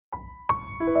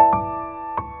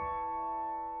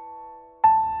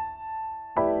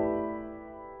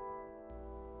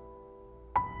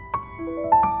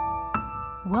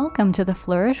Welcome to the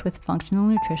Flourish with Functional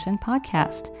Nutrition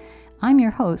podcast. I'm your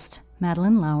host,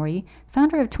 Madeline Lowry,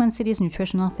 founder of Twin Cities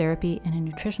Nutritional Therapy and a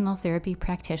nutritional therapy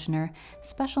practitioner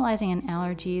specializing in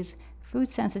allergies, food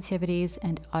sensitivities,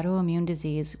 and autoimmune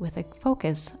disease with a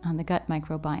focus on the gut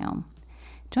microbiome.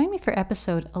 Join me for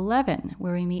episode 11,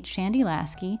 where we meet Shandy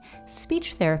Lasky,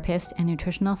 speech therapist and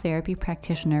nutritional therapy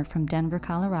practitioner from Denver,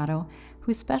 Colorado,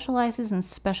 who specializes in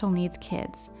special needs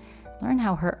kids. Learn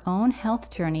how her own health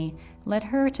journey led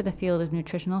her to the field of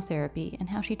nutritional therapy and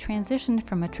how she transitioned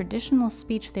from a traditional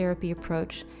speech therapy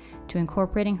approach to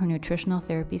incorporating her nutritional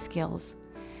therapy skills.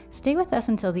 Stay with us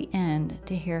until the end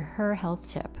to hear her health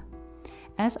tip.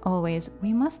 As always,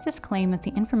 we must disclaim that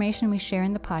the information we share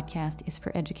in the podcast is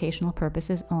for educational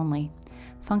purposes only.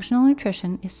 Functional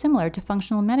nutrition is similar to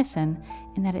functional medicine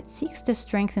in that it seeks to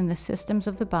strengthen the systems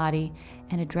of the body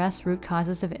and address root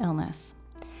causes of illness.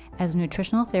 As a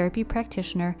nutritional therapy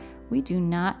practitioner, we do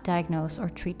not diagnose or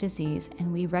treat disease,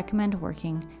 and we recommend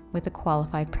working with a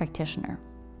qualified practitioner.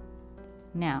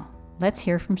 Now, let's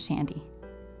hear from Shandy.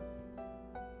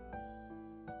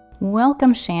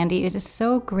 Welcome, Shandy. It is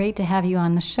so great to have you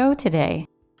on the show today.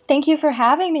 Thank you for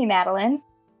having me, Madeline.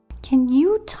 Can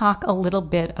you talk a little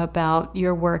bit about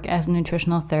your work as a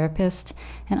nutritional therapist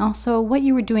and also what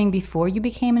you were doing before you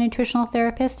became a nutritional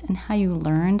therapist and how you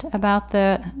learned about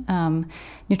the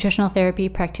nutritional therapy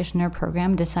practitioner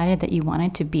program, decided that you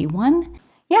wanted to be one?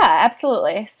 Yeah,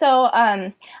 absolutely. So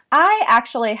I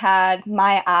actually had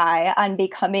my eye on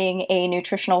becoming a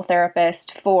nutritional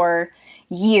therapist for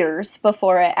years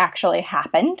before it actually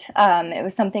happened. It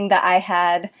was something that I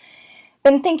had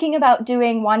been thinking about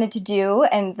doing, wanted to do,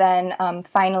 and then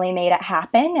finally made it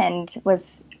happen and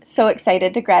was so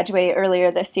excited to graduate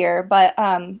earlier this year. But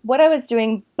what I was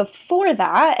doing before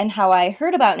that and how I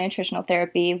heard about nutritional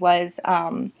therapy was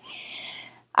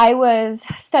I was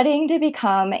studying to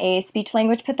become a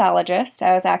speech-language pathologist.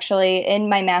 I was actually in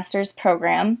my master's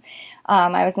program.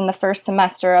 I was in the first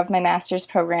semester of my master's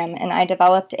program, and I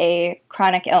developed a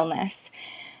chronic illness.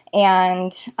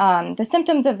 And the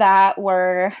symptoms of that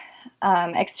were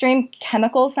extreme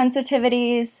chemical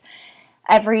sensitivities.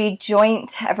 Every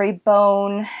joint, every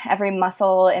bone, every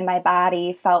muscle in my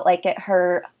body felt like it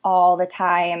hurt all the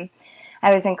time.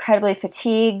 I was incredibly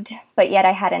fatigued, but yet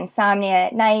I had insomnia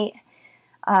at night.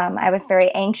 I was very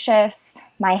anxious.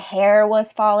 My hair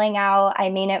was falling out. I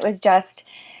mean, it was just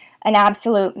an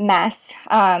absolute mess.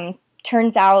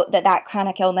 Turns out that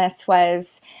chronic illness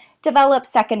was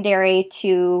developed secondary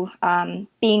to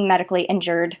being medically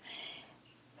injured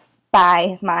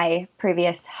by my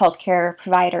previous healthcare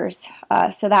providers.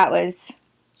 So that was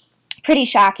pretty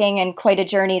shocking and quite a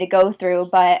journey to go through.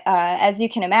 But as you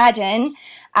can imagine,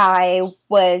 I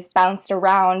was bounced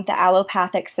around the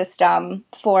allopathic system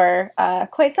for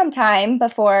quite some time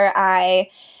before I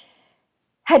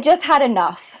had just had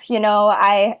enough. You know,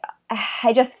 I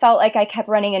just felt like I kept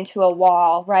running into a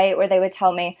wall, right, where they would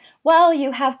tell me, well,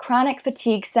 you have chronic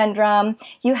fatigue syndrome,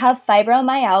 you have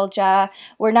fibromyalgia,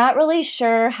 we're not really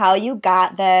sure how you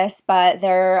got this, but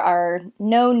there are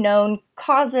no known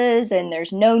causes and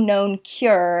there's no known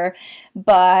cure,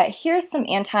 but here's some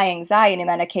anti-anxiety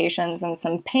medications and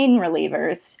some pain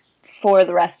relievers for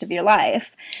the rest of your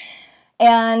life.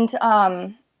 And,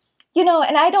 and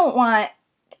I don't want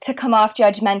to come off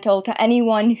judgmental to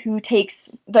anyone who takes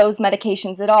those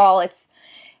medications at all.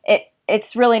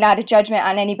 It's really not a judgment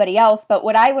on anybody else, but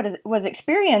what I was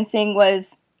experiencing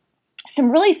was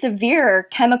some really severe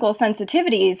chemical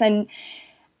sensitivities, and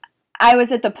I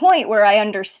was at the point where I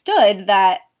understood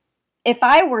that if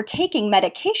I were taking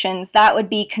medications, that would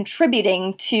be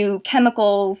contributing to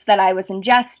chemicals that I was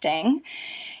ingesting.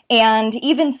 And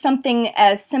even something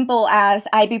as simple as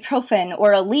ibuprofen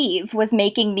or Aleve was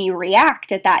making me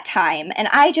react at that time. And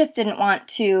I just didn't want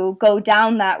to go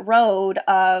down that road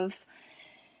of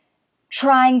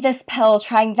trying this pill,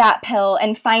 trying that pill,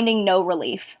 and finding no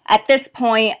relief. At this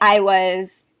point, I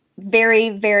was very,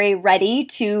 very ready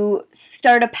to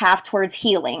start a path towards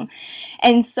healing.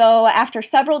 And so after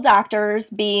several doctors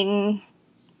being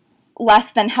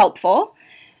less than helpful,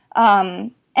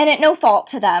 and at no fault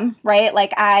to them, right?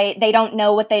 Like they don't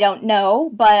know what they don't know,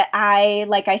 but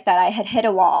like I said, I had hit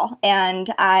a wall,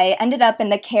 and I ended up in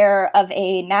the care of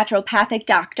a naturopathic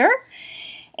doctor,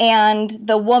 and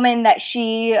the woman that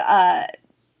she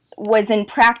was in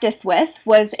practice with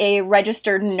was a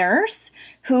registered nurse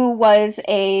who was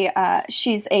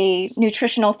she's a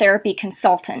nutritional therapy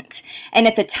consultant. And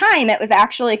at the time, it was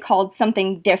actually called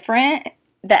something different.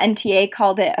 The NTA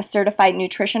called it a certified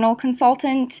nutritional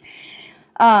consultant.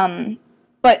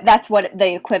 But that's what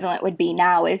the equivalent would be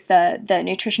now, is the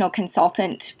nutritional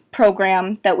consultant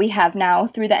program that we have now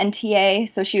through the NTA.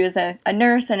 So she was a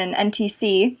nurse and an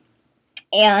NTC.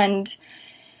 And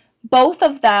both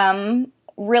of them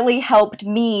really helped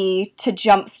me to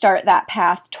jumpstart that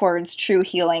path towards true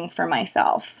healing for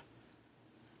myself.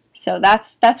 So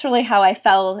that's really how I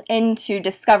fell into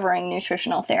discovering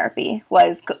nutritional therapy,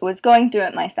 was going through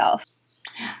it myself.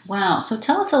 Wow. So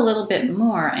tell us a little bit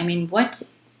more. I mean, what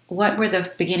were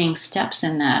the beginning steps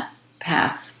in that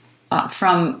path,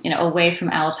 from away from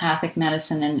allopathic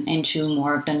medicine and into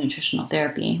more of the nutritional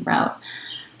therapy route?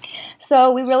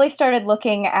 So we really started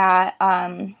looking at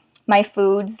my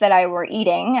foods that I were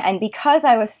eating, and because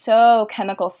I was so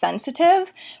chemical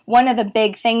sensitive, one of the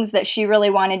big things that she really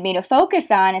wanted me to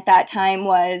focus on at that time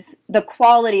was the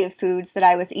quality of foods that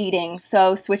I was eating.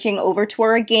 So switching over to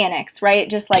organics, right?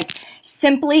 Just like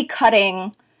simply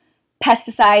cutting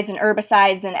pesticides and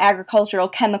herbicides and agricultural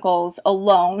chemicals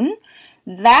alone,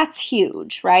 that's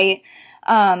huge, right?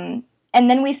 And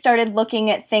then we started looking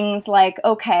at things like,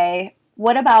 okay,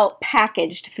 what about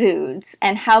packaged foods,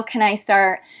 and how can I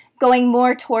start going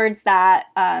more towards that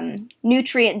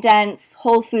nutrient-dense,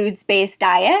 whole foods-based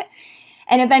diet?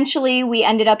 And eventually we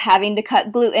ended up having to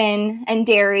cut gluten and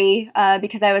dairy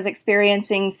because I was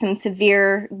experiencing some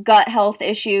severe gut health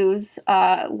issues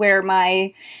where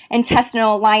my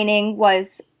intestinal lining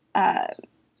was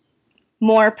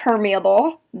more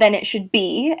permeable than it should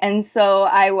be. And so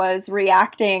I was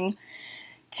reacting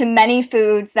to many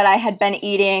foods that I had been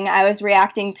eating. I was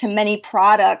reacting to many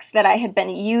products that I had been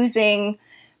using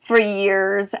for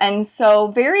years. And so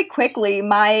very quickly,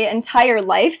 my entire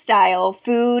lifestyle,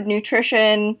 food,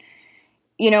 nutrition,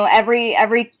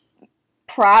 every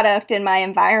product in my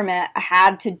environment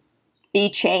had to be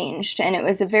changed. And it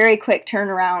was a very quick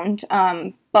turnaround.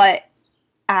 But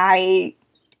I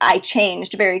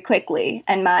changed very quickly,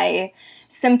 and my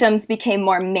symptoms became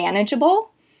more manageable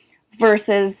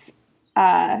versus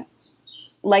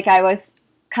like I was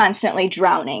constantly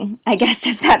drowning, I guess,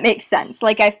 if that makes sense.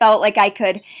 Like I felt like I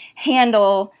could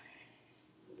handle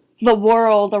the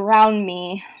world around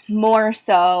me more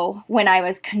so when I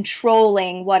was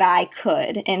controlling what I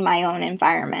could in my own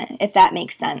environment, if that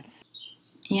makes sense.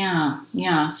 Yeah.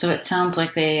 So it sounds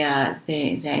like they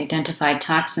identified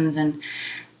toxins and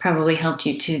probably helped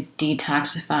you to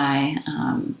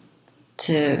detoxify,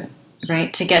 to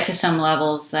get to some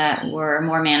levels that were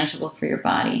more manageable for your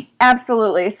body.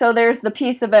 Absolutely. So there's the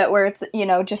piece of it where it's,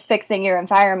 just fixing your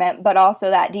environment, but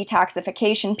also that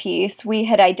detoxification piece. We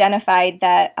had identified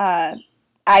that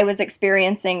I was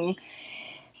experiencing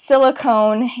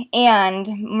silicone and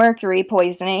mercury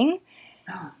poisoning.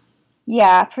 Oh.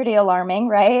 Yeah, pretty alarming,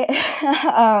 right?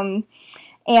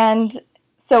 And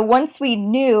so once we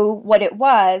knew what it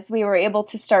was, we were able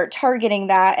to start targeting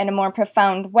that in a more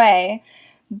profound way.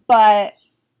 But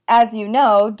as you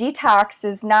know, detox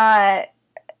is not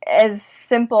as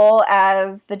simple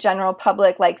as the general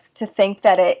public likes to think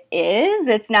that it is.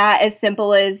 It's not as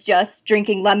simple as just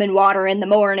drinking lemon water in the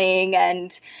morning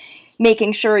and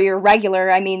making sure you're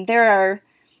regular. I mean,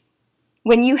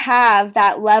 when you have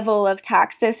that level of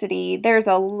toxicity, there's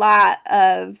a lot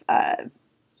of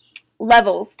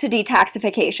levels to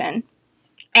detoxification.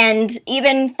 And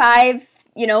even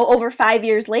over 5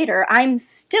 years later, I'm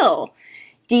still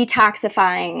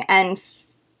detoxifying and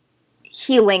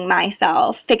healing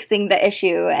myself, fixing the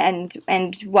issue and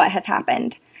what has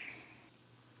happened.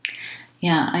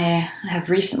 Yeah, I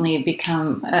have recently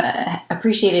become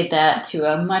appreciated that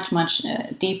to a much, much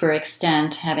deeper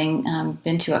extent, having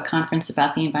been to a conference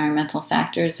about the environmental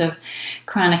factors of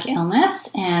chronic illness.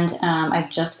 And I've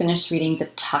just finished reading The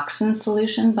Toxin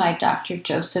Solution by Dr.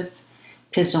 Joseph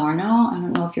Pizzorno. I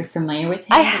don't know if you're familiar with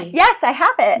him. Yes, I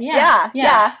have it.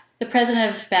 Yeah. The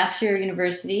president of Bastyr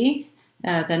University,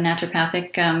 the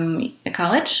naturopathic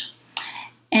college.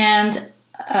 And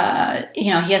he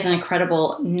has an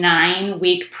incredible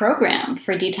 9-week program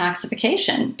for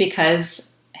detoxification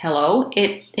because,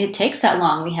 it takes that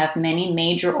long. We have many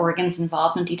major organs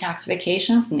involved in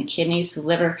detoxification, from the kidneys to the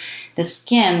liver, the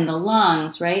skin, the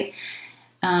lungs, right?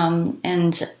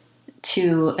 And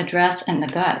to address, and the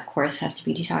gut, of course, has to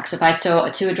be detoxified. So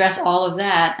to address all of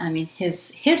that, I mean,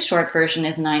 his short version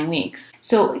is 9 weeks.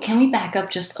 So can we back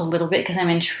up just a little bit? Because I'm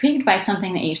intrigued by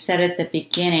something that you said at the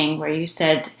beginning, where you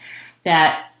said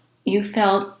that you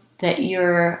felt that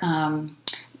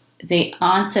the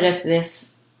onset of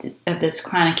this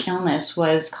chronic illness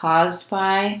was caused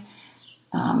by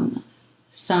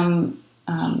some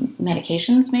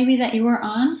medications maybe that you were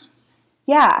on?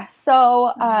 Yeah.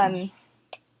 So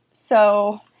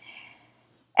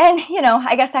And,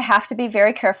 I guess I have to be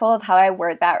very careful of how I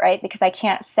word that, right? Because I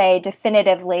can't say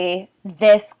definitively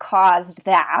this caused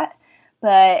that.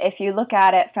 But if you look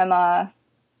at it from a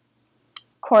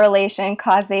correlation,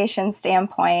 causation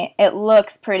standpoint, it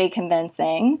looks pretty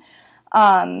convincing.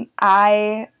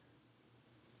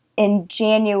 In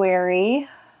January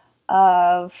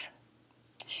of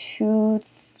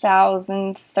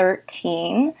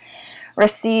 2013,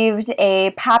 received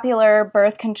a popular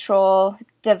birth control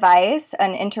device,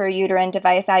 an intrauterine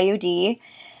device, IUD,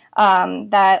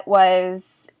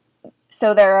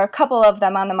 so there are a couple of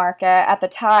them on the market. At the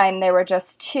time, there were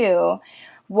just two.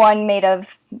 One made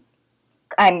of,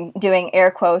 I'm doing air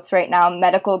quotes right now,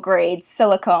 medical grade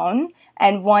silicone,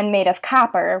 and one made of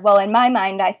copper. Well, in my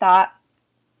mind, I thought,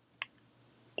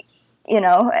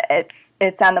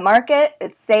 it's on the market,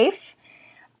 it's safe.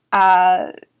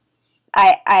 I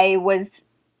was,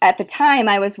 at the time,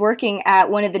 I was working at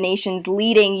one of the nation's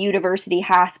leading university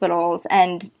hospitals,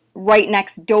 and right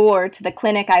next door to the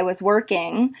clinic I was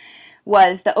working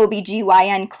was the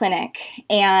OBGYN clinic.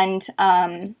 And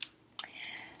I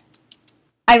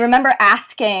remember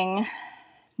asking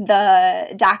the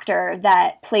doctor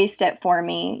that placed it for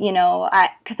me,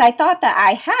 because I thought that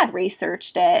I had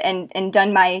researched it and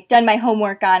done my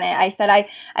homework on it. I said, I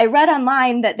read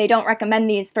online that they don't recommend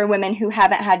these for women who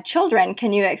haven't had children.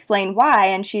 Can you explain why?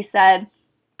 And she said,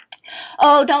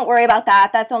 oh, don't worry about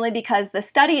that. That's only because the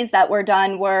studies that were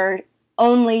done were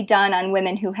only done on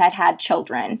women who had had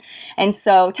children. And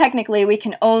so technically we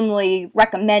can only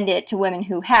recommend it to women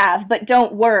who have, but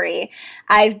don't worry.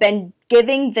 I've been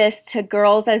giving this to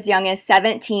girls as young as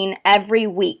 17 every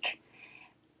week.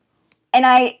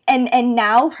 And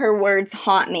now her words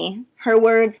haunt me. Her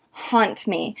words haunt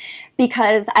me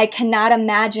because I cannot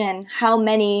imagine how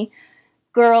many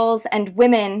girls and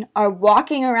women are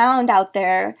walking around out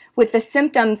there with the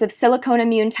symptoms of silicone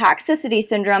immune toxicity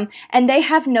syndrome, and they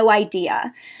have no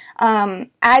idea.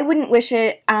 I wouldn't wish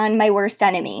it on my worst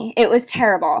enemy. It was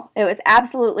terrible. It was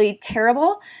absolutely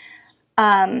terrible.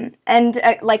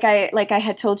 Like I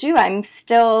had told you, I'm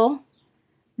still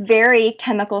very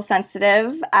chemical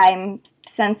sensitive. I'm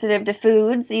sensitive to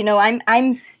foods.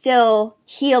 I'm still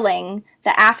healing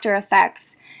the after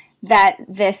effects that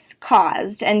this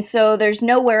caused. And so there's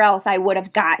nowhere else I would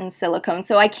have gotten silicone.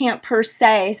 So I can't per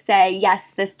se say,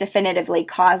 yes, this definitively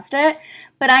caused it,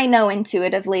 but I know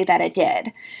intuitively that it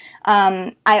did.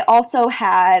 I also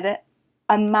had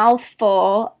a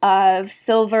mouthful of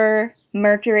silver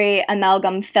mercury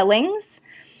amalgam fillings.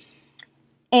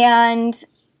 And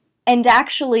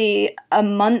actually a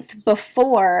month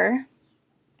before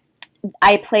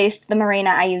I placed the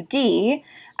Mirena IUD,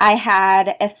 I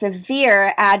had a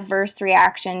severe adverse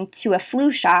reaction to a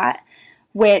flu shot,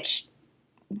 which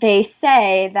they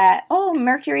say that, oh,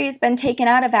 mercury's been taken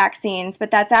out of vaccines, but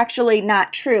that's actually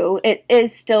not true. It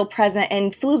is still present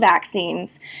in flu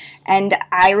vaccines. And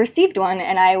I received one,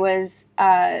 and I was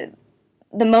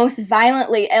the most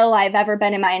violently ill I've ever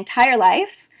been in my entire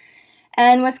life,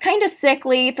 and was kind of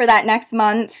sickly for that next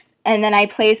month. And then I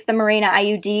placed the Mirena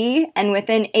IUD, and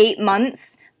within 8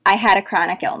 months, I had a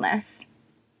chronic illness.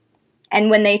 And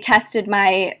when they tested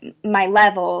my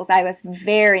levels, I was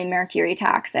very mercury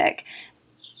toxic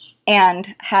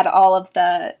and had all of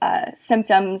the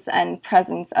symptoms and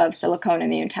presence of silicone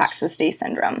immune toxicity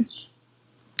syndrome.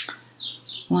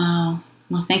 Wow.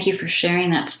 Well, thank you for sharing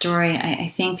that story. I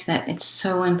think that it's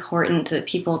so important that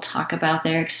people talk about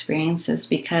their experiences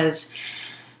because,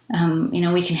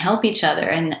 we can help each other.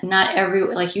 And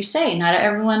like you say, not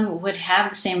everyone would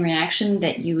have the same reaction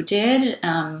that you did.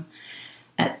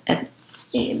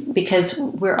 Because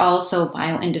we're all so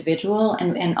bio-individual,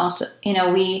 and also,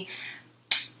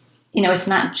 it's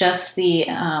not just the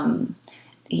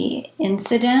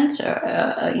incident or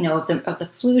of the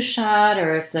flu shot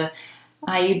or of the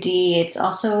IUD. It's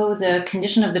also the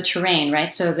condition of the terrain,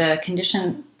 right? So the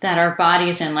condition that our body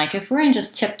is in. Like if we're in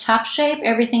just tip-top shape,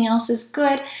 everything else is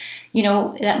good.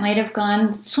 That might have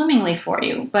gone swimmingly for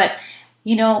you, but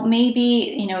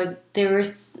maybe there were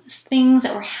things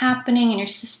that were happening in your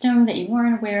system that you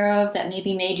weren't aware of that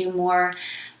maybe made you more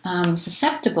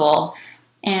susceptible,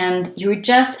 and you were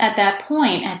just at that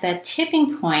point, at that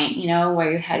tipping point,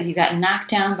 where you got knocked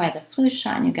down by the flu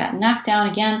shot, and you got knocked down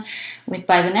again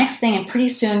by the next thing, and pretty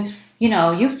soon,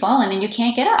 you've fallen and you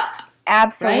can't get up.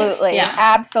 Absolutely. Right? Yeah.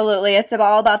 Absolutely. It's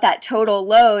all about that total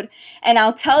load. And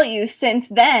I'll tell you, since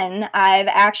then, I've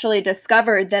actually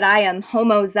discovered that I am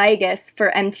homozygous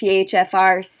for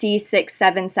MTHFR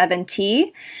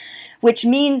C677T, which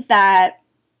means that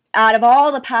out of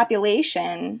all the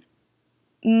population,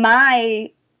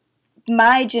 my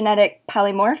genetic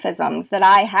polymorphisms that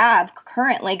I have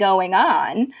currently going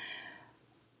on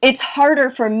it's harder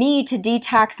for me to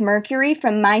detox mercury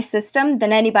from my system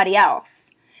than anybody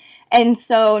else. And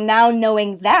so now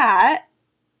knowing that,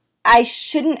 I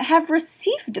shouldn't have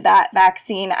received that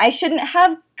vaccine. I shouldn't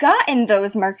have gotten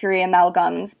those mercury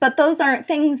amalgams. But those aren't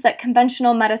things that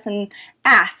conventional medicine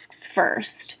asks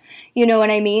first. You know what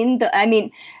I mean?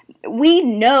 We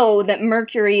know that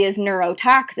mercury is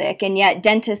neurotoxic, and yet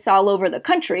dentists all over the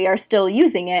country are still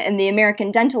using it, and the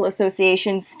American Dental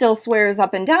Association still swears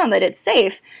up and down that it's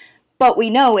safe, but we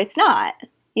know it's not,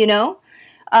 you know?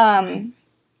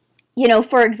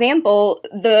 For example,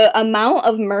 the amount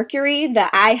of mercury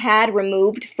that I had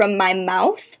removed from my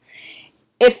mouth,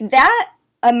 if that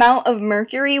amount of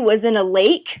mercury was in a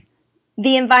lake,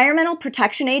 the Environmental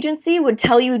Protection Agency would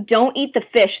tell you don't eat the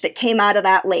fish that came out of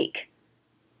that lake.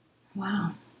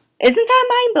 Wow. Isn't that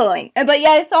mind-blowing? But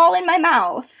yet it's all in my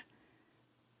mouth.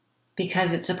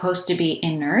 Because it's supposed to be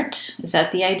inert? Is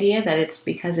that the idea? That it's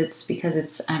because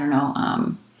it's I don't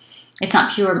know, it's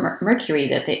not pure mercury,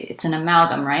 that it's an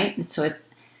amalgam, right? So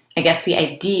I guess the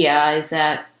idea is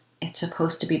that it's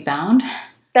supposed to be bound?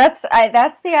 That's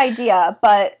the idea,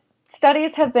 but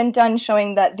studies have been done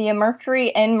showing that the mercury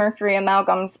in mercury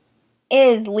amalgams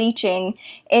is leaching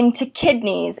into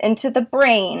kidneys, into the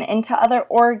brain, into other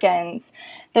organs.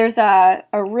 There's a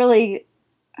really,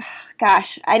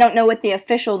 gosh, I don't know what the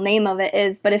official name of it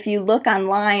is, but if you look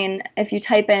online, if you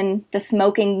type in the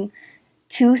smoking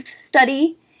tooth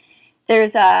study,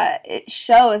 it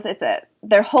shows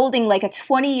they're holding like a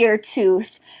 20-year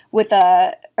tooth with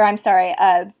a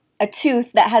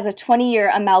tooth that has a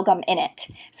 20-year amalgam in it.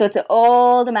 So it's an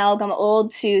old amalgam,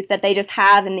 old tooth that they just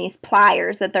have in these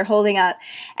pliers that they're holding up.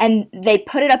 And they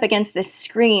put it up against this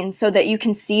screen so that you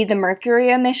can see the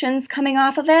mercury emissions coming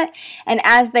off of it. And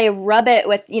as they rub it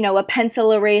with, a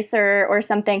pencil eraser or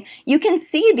something, you can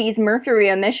see these mercury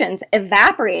emissions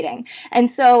evaporating. And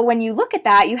so when you look at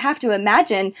that, you have to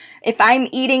imagine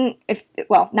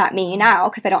not me now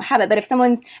because I don't have it, but if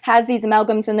someone has these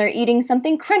amalgams and they're eating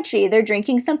something crunchy, they're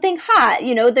drinking something hot,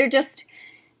 they're just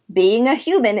being a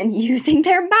human and using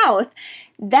their mouth,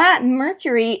 that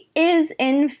mercury is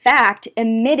in fact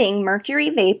emitting mercury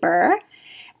vapor,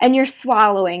 and you're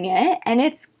swallowing it, and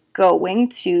it's going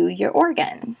to your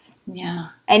organs. Yeah.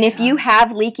 And if you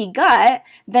have leaky gut,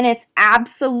 then it's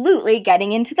absolutely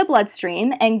getting into the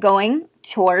bloodstream and going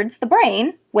towards the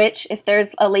brain, which if there's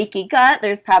a leaky gut,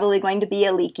 there's probably going to be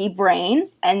a leaky brain.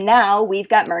 And now we've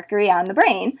got mercury on the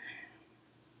brain.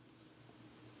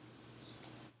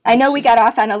 I know we got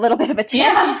off on a little bit of a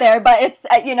tangent there, but it's,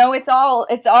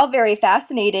 it's all very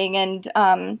fascinating.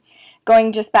 And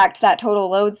going just back to that total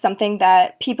load, something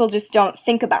that people just don't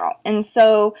think about. And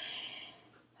so,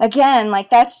 again,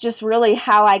 that's just really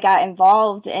how I got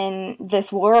involved in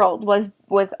this world,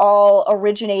 was all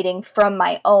originating from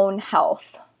my own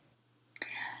health.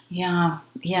 Yeah,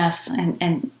 yes.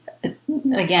 And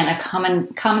again, a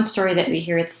common story that we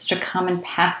hear. It's such a common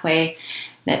pathway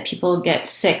that people get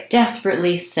sick,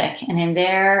 desperately sick, and in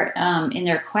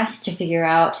their quest to figure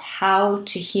out how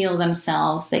to heal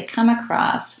themselves, they come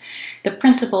across the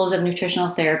principles of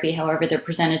nutritional therapy, however they're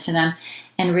presented to them,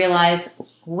 and realize,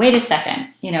 wait a second,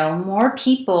 more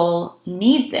people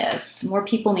need this. More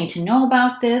people need to know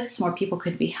about this. More people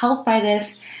could be helped by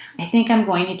this. I think I'm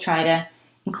going to try to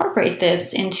incorporate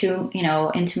this into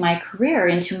my career,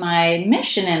 into my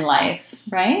mission in life,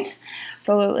 right?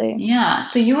 Absolutely. Yeah.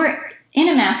 So you were in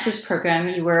a master's program.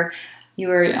 You were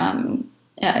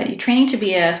training to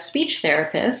be a speech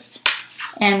therapist,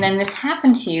 and then this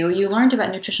happened to you. You learned about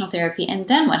nutritional therapy, and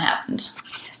then what happened?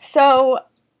 So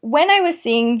when I was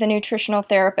seeing the nutritional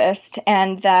therapist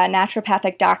and the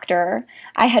naturopathic doctor,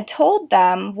 I had told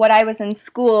them what I was in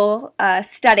school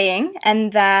studying,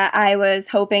 and that I was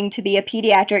hoping to be a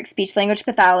pediatric speech-language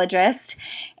pathologist.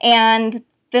 And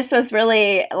this was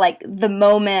really the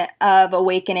moment of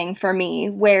awakening for me,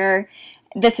 where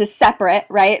this is separate,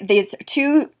 right? These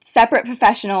two separate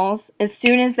professionals, as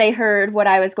soon as they heard what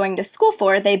I was going to school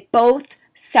for, they both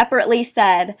separately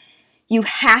said, you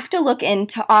have to look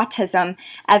into autism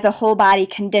as a whole body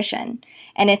condition.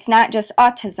 And it's not just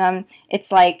autism, it's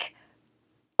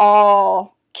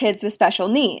all kids with special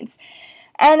needs.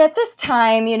 And at this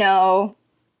time,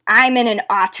 I'm in an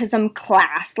autism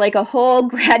class, a whole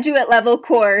graduate level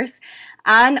course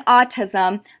on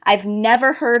autism. I've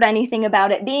never heard anything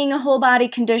about it being a whole body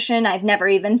condition. I've never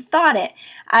even thought it.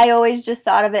 I always just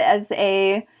thought of it as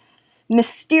a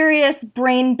mysterious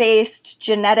brain-based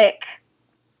genetic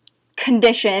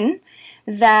condition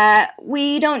that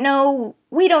we don't know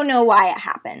why it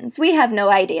happens. We have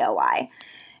no idea why.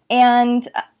 And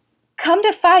come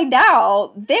to find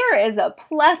out, there is a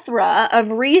plethora of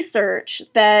research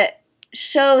that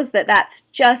shows that that's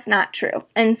just not true.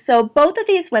 And so both of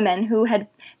these women who had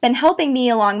been helping me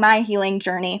along my healing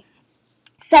journey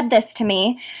said this to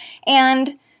me, and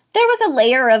there was a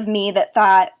layer of me that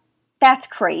thought, that's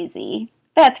crazy.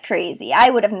 That's crazy. I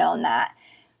would have known that.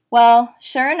 Well,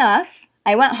 sure enough,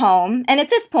 I went home, and at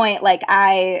this point, like,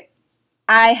 I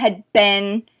had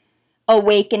been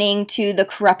awakening to the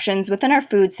corruptions within our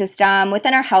food system,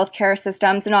 within our healthcare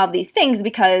systems, and all of these things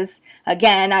because,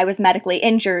 again, I was medically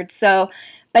injured. So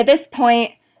by this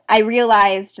point, I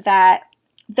realized that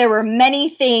there were many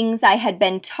things I had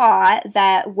been taught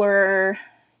that were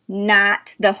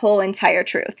not the whole entire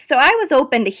truth. So I was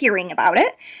open to hearing about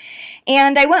it.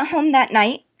 And I went home that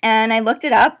night and I looked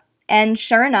it up, and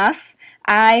sure enough,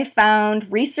 I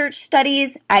found research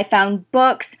studies, I found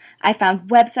books, I found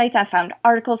websites, I found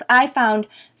articles, I found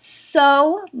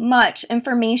so much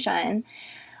information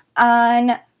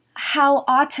on how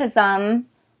autism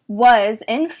was,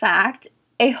 in fact,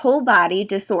 a whole body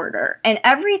disorder. And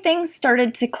everything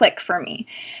started to click for me.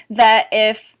 That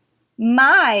if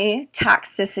my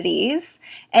toxicities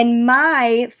and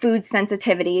my food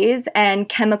sensitivities and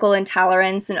chemical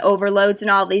intolerance and overloads and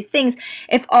all these things,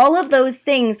 if all of those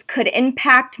things could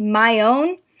impact my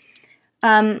own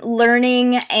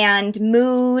learning and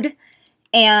mood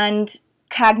and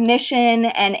cognition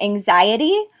and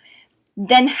anxiety,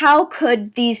 then how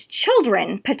could these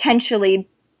children potentially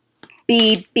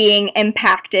be being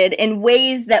impacted in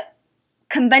ways that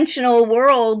conventional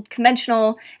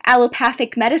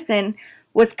allopathic medicine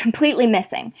was completely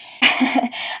missing?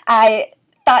 I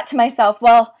thought to myself,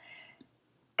 well,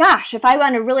 gosh, if I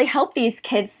want to really help these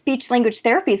kids, speech-language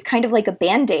therapy is kind of like a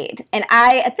Band-Aid. And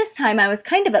at this time, I was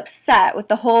kind of upset with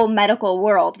the whole medical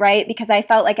world, right? Because I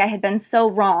felt like I had been so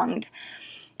wronged.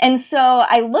 And so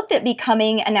I looked at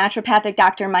becoming a naturopathic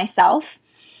doctor myself.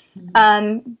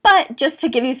 But just to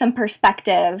give you some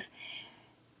perspective,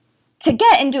 to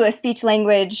get into a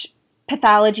speech-language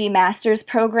pathology master's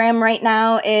program right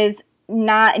now is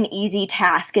not an easy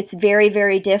task. It's very,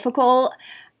 very difficult.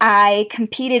 I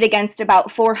competed against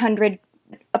about 400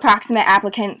 approximate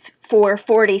applicants for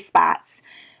 40 spots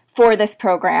for this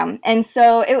program. And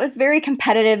so it was very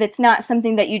competitive. It's not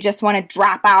something that you just want to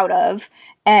drop out of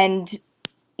and,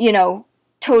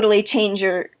 totally change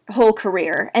your whole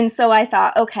career. And so I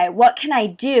thought, okay, what can I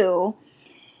do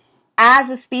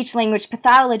as a speech-language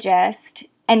pathologist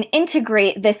and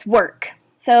integrate this work?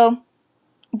 So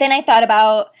then I thought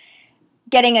about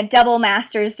getting a double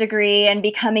master's degree and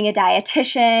becoming a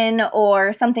dietitian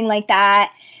or something like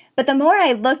that. But the more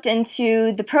I looked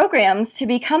into the programs to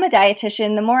become a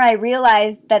dietitian, the more I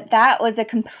realized that that was a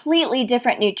completely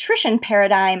different nutrition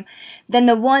paradigm than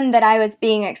the one that I was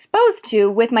being exposed to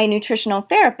with my nutritional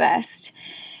therapist.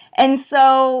 And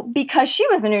so, because she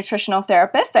was a nutritional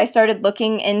therapist, I started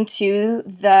looking into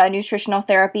the Nutritional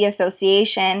Therapy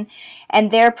Association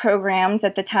and their programs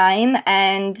at the time.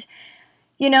 And,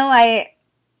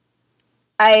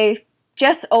 I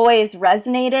just always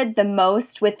resonated the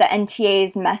most with the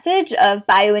NTA's message of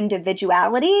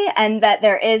bioindividuality, and that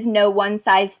there is no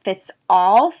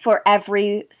one-size-fits-all for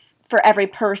every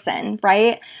person,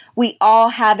 right? We all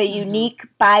have a unique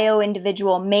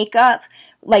bio-individual makeup.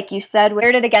 Like you said, we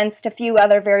paired it against a few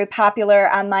other very popular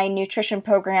online nutrition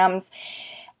programs,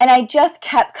 and I just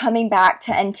kept coming back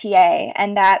to NTA,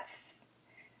 and that's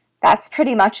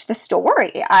pretty much the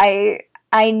story.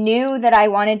 I knew that I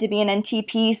wanted to be an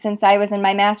NTP since I was in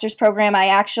my master's program. I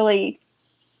actually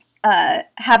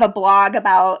have a blog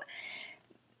about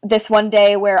this one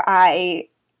day where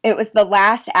it was the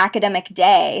last academic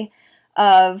day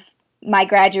of my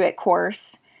graduate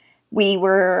course. It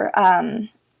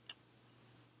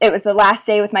was the last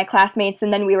day with my classmates,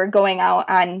 and then we were going out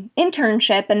on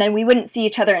internship, and then we wouldn't see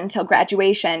each other until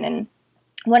graduation. And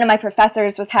one of my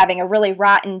professors was having a really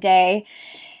rotten day,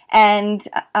 and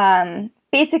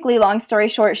basically, long story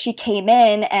short, she came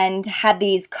in and had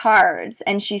these cards,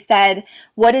 and she said,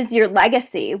 "What is your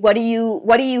legacy? What are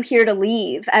you here to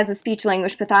leave as a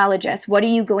speech-language pathologist? What are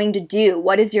you going to do?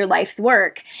 What is your life's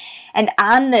work?" And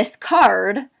on this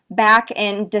card, back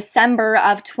in December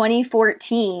of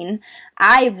 2014,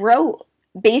 I wrote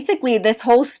basically this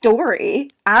whole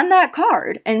story on that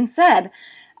card and said,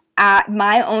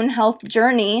 my own health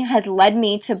journey has led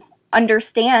me to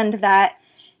understand that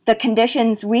the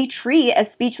conditions we treat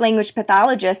as speech-language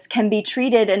pathologists can be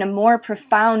treated in a more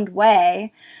profound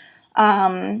way,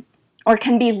 or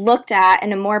can be looked at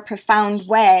in a more profound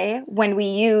way when we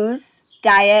use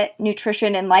diet,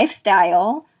 nutrition, and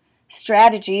lifestyle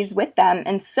strategies with them.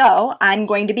 And so I'm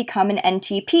going to become an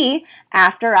NTP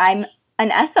after I'm an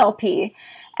SLP.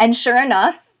 And sure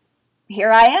enough,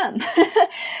 here I am.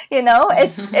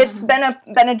 It's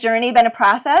been a journey, been a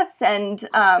process, and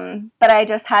but I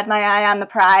just had my eye on the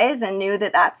prize and knew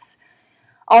that that's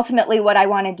ultimately what I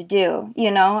wanted to do.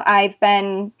 I've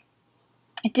been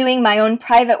doing my own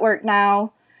private work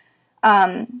now,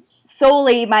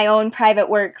 solely my own private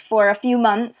work for a few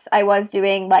months. I was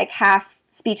doing like half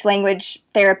speech language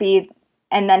therapy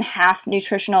and then half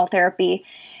nutritional therapy.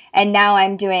 And now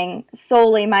I'm doing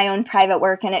solely my own private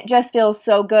work, and it just feels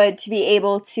so good to be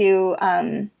able to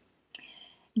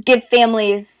give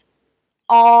families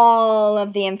all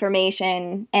of the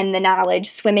information and the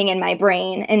knowledge swimming in my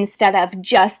brain instead of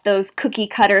just those cookie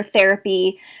cutter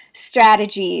therapy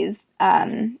strategies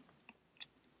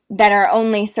that are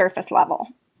only surface level.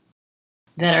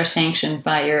 That are sanctioned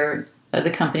by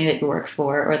the company that you work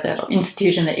for or the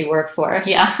institution that you work for.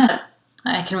 Yeah.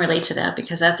 I can relate to that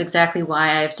because that's exactly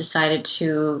why I've decided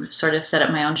to sort of set up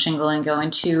my own shingle and go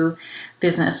into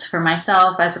business for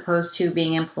myself as opposed to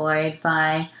being employed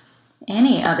by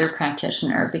any other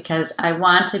practitioner, because I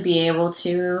want to be able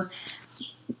to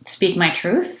speak my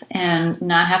truth and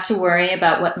not have to worry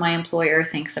about what my employer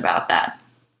thinks about that.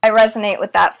 I resonate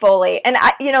with that fully. And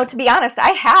to be honest,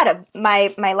 I had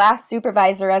my last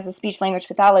supervisor as a speech language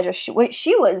pathologist.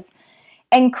 She was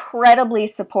incredibly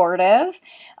supportive,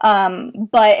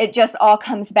 but it just all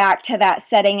comes back to that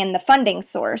setting and the funding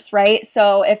source, right?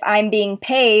 So if I'm being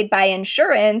paid by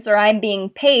insurance or I'm being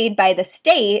paid by the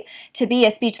state to be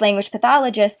a speech language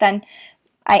pathologist, then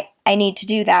I need to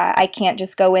do that. I can't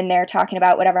just go in there talking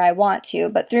about whatever I want to.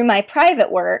 But through my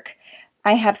private work,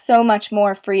 I have so much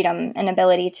more freedom and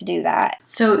ability to do that.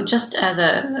 So just as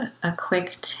a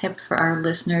quick tip for our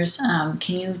listeners,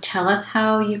 can you tell us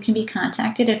how you can be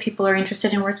contacted if people are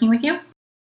interested in working with you?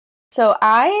 So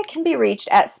I can be reached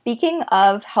at Speaking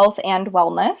of Health and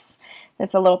Wellness.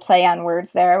 There's a little play on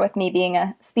words there with me being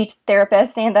a speech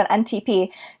therapist and an NTP.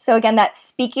 So again,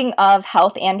 that's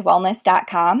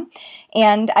speakingofhealthandwellness.com.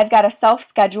 And I've got a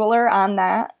self-scheduler on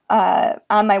that.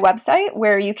 On my website,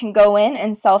 where you can go in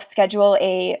and self-schedule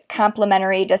a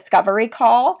complimentary discovery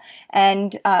call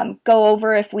and go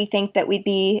over if we think that we'd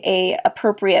be a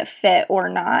appropriate fit or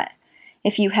not.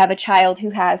 If you have a child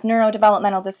who has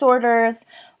neurodevelopmental disorders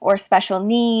or special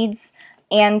needs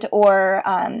and or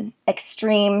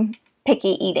extreme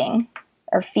picky eating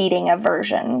or feeding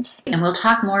aversions. And we'll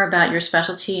talk more about your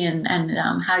specialty and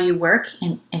how you work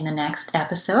in the next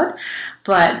episode.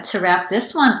 But to wrap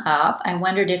this one up, I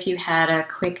wondered if you had a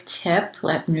quick tip,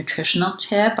 like a nutritional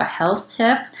tip, a health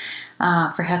tip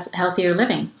for healthier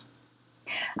living.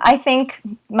 I think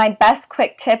my best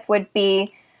quick tip would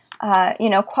be,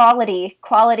 quality.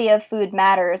 Quality of food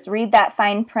matters. Read that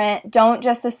fine print. Don't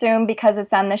just assume because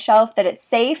it's on the shelf that it's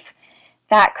safe.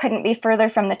 That couldn't be further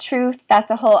from the truth.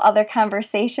 That's a whole other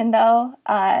conversation, though.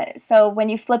 So when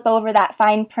you flip over that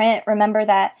fine print, remember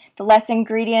that the less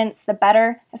ingredients, the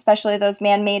better, especially those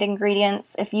man-made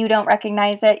ingredients. If you don't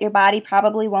recognize it, your body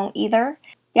probably won't either.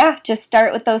 Yeah, just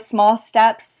start with those small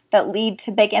steps that lead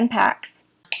to big impacts.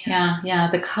 Yeah,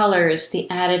 the colors, the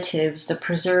additives, the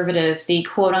preservatives, the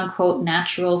quote-unquote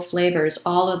natural flavors,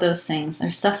 all of those things, they're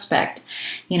suspect.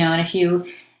 And if you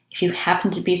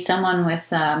happen to be someone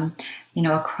with a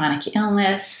chronic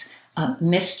illness,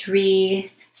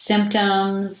 mystery,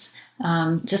 symptoms,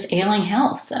 just ailing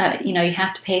health. You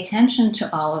have to pay attention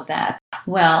to all of that.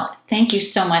 Well, thank you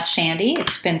so much, Shandy.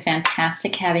 It's been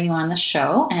fantastic having you on the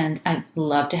show, and I'd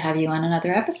love to have you on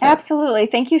another episode. Absolutely.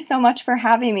 Thank you so much for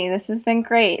having me. This has been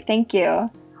great. Thank you.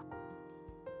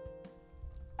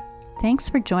 Thanks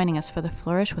for joining us for the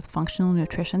Flourish with Functional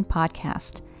Nutrition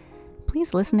podcast.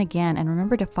 Please listen again and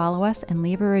remember to follow us and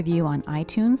leave a review on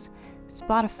iTunes,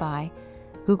 Spotify,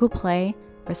 Google Play,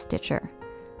 or Stitcher.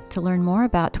 To learn more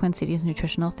about Twin Cities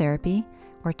Nutritional Therapy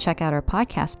or check out our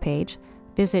podcast page,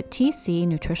 visit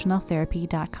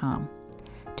tcnutritionaltherapy.com.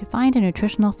 To find a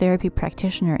nutritional therapy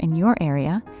practitioner in your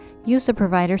area, use the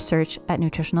provider search at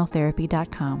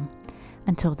nutritionaltherapy.com.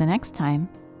 Until the next time,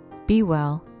 be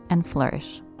well and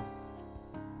flourish.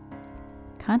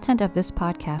 Content of this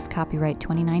podcast copyright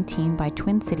 2019 by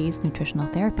Twin Cities Nutritional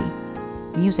Therapy.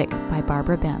 Music by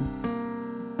Barbara Ben.